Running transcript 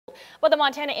Well, the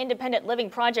Montana Independent Living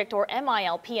Project, or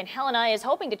MILP, in Helena is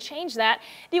hoping to change that.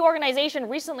 The organization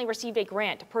recently received a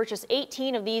grant to purchase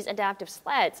 18 of these adaptive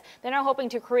sleds. They're now hoping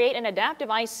to create an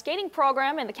adaptive ice skating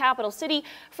program in the capital city,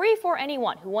 free for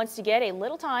anyone who wants to get a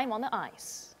little time on the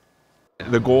ice.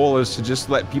 The goal is to just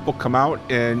let people come out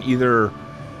and either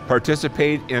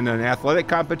participate in an athletic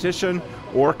competition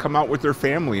or come out with their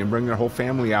family and bring their whole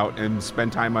family out and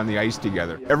spend time on the ice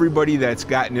together. Everybody that's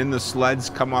gotten in the sleds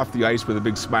come off the ice with a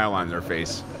big smile on their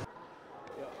face.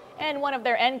 And one of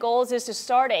their end goals is to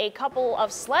start a couple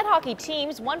of sled hockey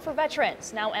teams, one for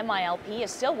veterans. Now MILP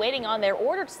is still waiting on their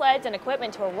ordered sleds and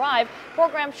equipment to arrive.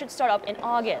 Programs should start up in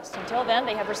August. Until then,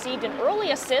 they have received an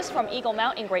early assist from Eagle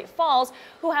Mount in Great Falls,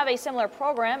 who have a similar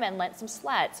program and lent some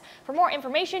sleds. For more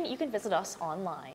information, you can visit us online.